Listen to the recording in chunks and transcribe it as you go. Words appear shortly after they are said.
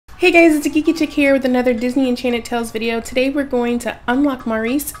Hey guys, it's a Geeky Chick here with another Disney Enchanted Tales video. Today we're going to unlock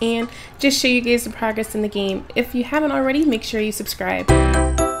Maurice and just show you guys the progress in the game. If you haven't already, make sure you subscribe.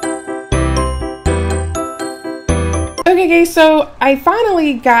 Okay guys, so I've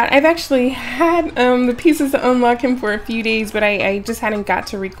actually had the pieces to unlock him for a few days, but I just hadn't got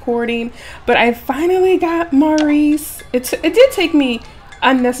to recording. But I finally got Maurice. It did take me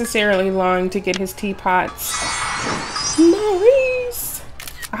unnecessarily long to get his teapots. Maurice!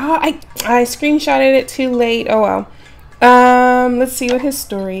 Oh, I screenshotted it too late. Oh well. Let's see what his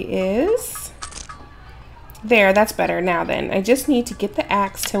story is. There, that's better. Now then, I just need to get the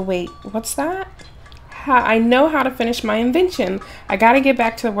axe to wait. What's that? I know how to finish my invention. I gotta get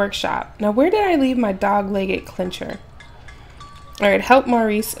back to the workshop. Now, where did I leave my dog-legged clincher? Alright, help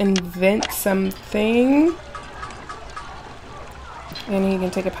Maurice invent something. And he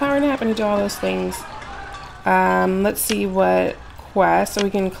can take a power nap and do all those things. Let's see what quest, so we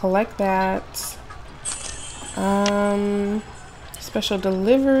can collect that. Special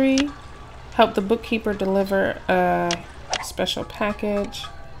delivery. Help the bookkeeper deliver a special package.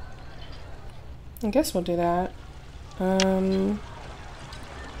 I guess we'll do that.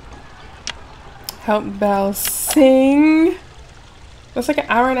 Help Belle sing. That's like an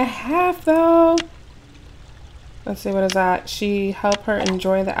hour and a half though. Let's see, what is that? She help her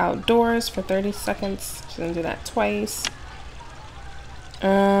enjoy the outdoors for 30 seconds. She's gonna do that twice.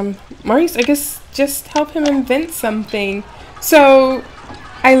 Maurice, I guess just help him invent something. So,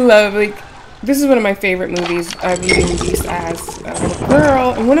 I love, like, this is one of my favorite movies, Beauty and the Beast as a little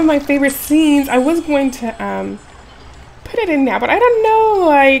girl. And one of my favorite scenes, I was going to, put it in now, but I don't know,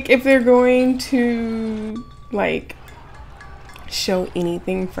 like, if they're going to, like, show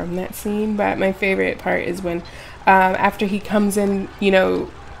anything from that scene. But my favorite part is when, after he comes in, you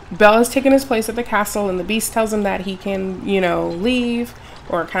know, Bella's taken his place at the castle and the Beast tells him that he can, you know, leave,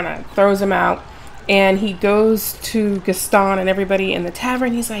 or kind of throws him out, and he goes to Gaston and everybody in the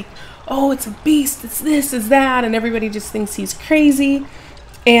tavern. He's like, oh, it's a beast, it's this, it's that, and everybody just thinks he's crazy.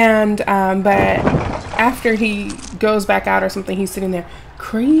 And but after he goes back out or something, he's sitting there,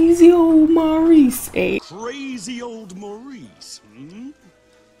 crazy old Maurice, eh? Crazy old Maurice, hmm?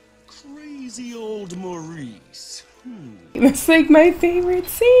 Crazy old Maurice. It's like my favorite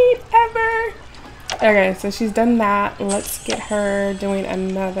scene ever. Okay, so she's done that. Let's get her doing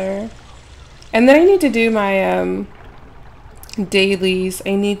another. And then I need to do my dailies.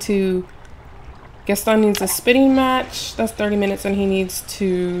 I need to... Gaston needs a spitting match. That's 30 minutes, and he needs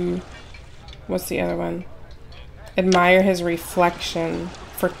to... What's the other one? Admire his reflection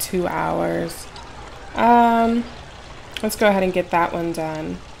for 2 hours. Let's go ahead and get that one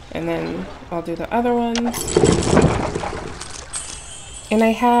done. And then I'll do the other ones. And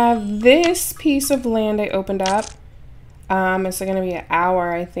I have this piece of land I opened up. It's going to be an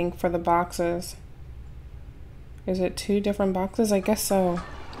hour, I think, for the boxes. Is it 2 different boxes? I guess so.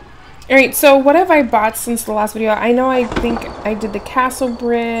 Alright, so what have I bought since the last video? I think I did the castle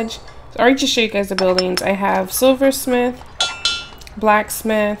bridge. So I already just show you guys the buildings. I have silversmith,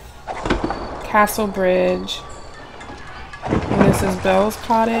 blacksmith, castle bridge. And this is Belle's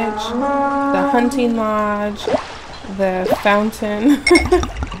cottage, the hunting lodge, the fountain,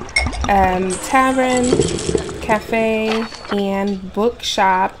 tavern, cafe, and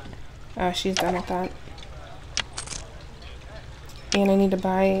bookshop. She's done with that. And I need to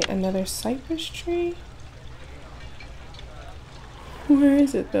buy another cypress tree. Where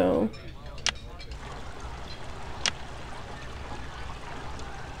is it though?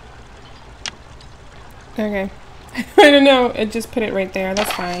 Okay. I don't know. It just put it right there.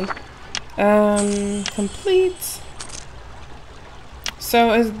 That's fine. Complete.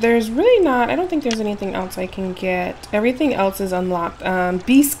 So there's really not, I don't think there's anything else I can get. Everything else is unlocked.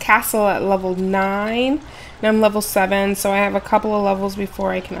 Beast Castle at level 9. And I'm level 7, so I have a couple of levels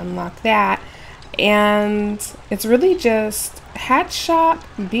before I can unlock that. And it's really just Hat Shop,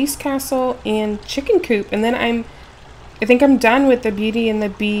 Beast Castle, and Chicken Coop. And then I think I'm done with the Beauty and the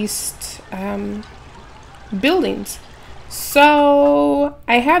Beast buildings. So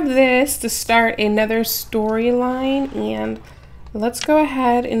I have this to start another storyline, and let's go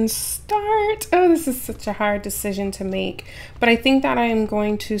ahead and start. Oh, this is such a hard decision to make, but I think that I am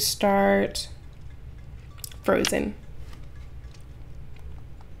going to start Frozen.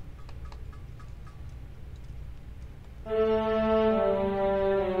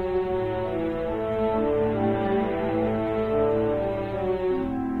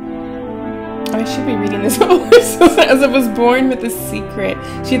 I should be reading this whole list. As I was born with a secret.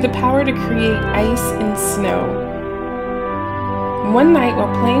 She had the power to create ice and snow. One night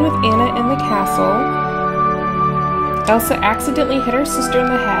while playing with Anna in the castle, Elsa accidentally hit her sister in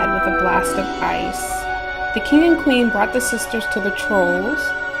the head with a blast of ice. The king and queen brought the sisters to the trolls.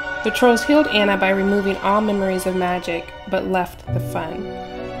 The trolls healed Anna by removing all memories of magic, but left the fun.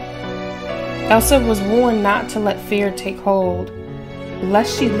 Elsa was warned not to let fear take hold,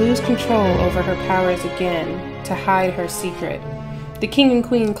 lest she lose control over her powers again, to hide her secret. The king and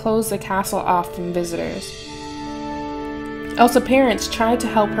queen closed the castle off from visitors. Elsa's parents tried to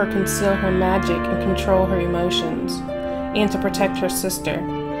help her conceal her magic and control her emotions, and to protect her sister.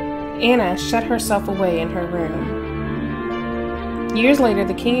 Anna shut herself away in her room. Years later,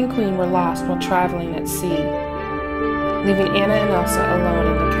 the king and queen were lost while traveling at sea, leaving Anna and Elsa alone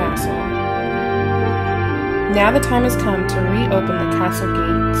in the castle. Now the time has come to reopen the castle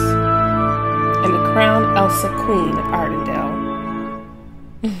gates and to crown Elsa Queen of Arendelle.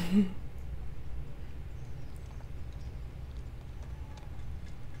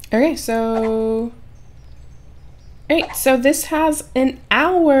 Okay, so this has an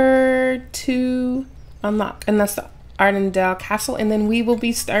hour to unlock, and that's the Arendelle Castle, and then we will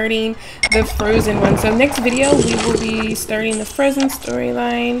be starting the Frozen one. So next video, we will be starting the Frozen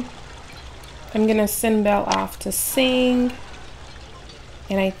storyline. I'm gonna send Belle off to sing,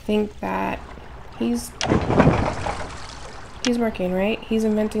 and I think that he's working, right? He's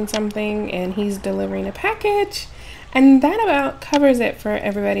inventing something, and he's delivering a package. And that about covers it for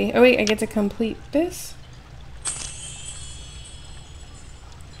everybody. Oh wait, I get to complete this.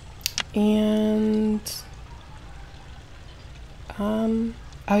 And, oh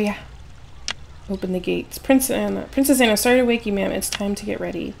yeah. Open the gates. Princess Anna, sorry to wake you, ma'am. It's time to get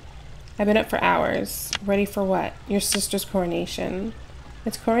ready. I've been up for hours. Ready for what? Your sister's coronation.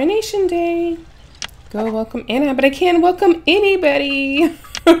 It's coronation day. Go welcome Anna, but I can't welcome anybody.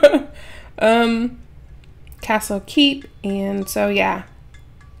 Castle Keep, and so yeah,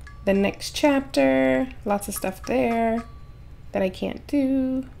 the next chapter, lots of stuff there that I can't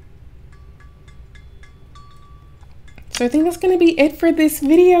do. So I think that's gonna be it for this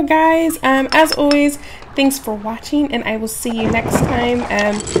video, guys. As always, thanks for watching, and I will see you next time.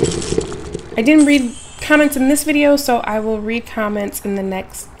 I didn't read comments in this video, so I will read comments in the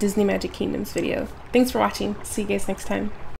next Disney Magic Kingdoms video. Thanks for watching. See you guys next time.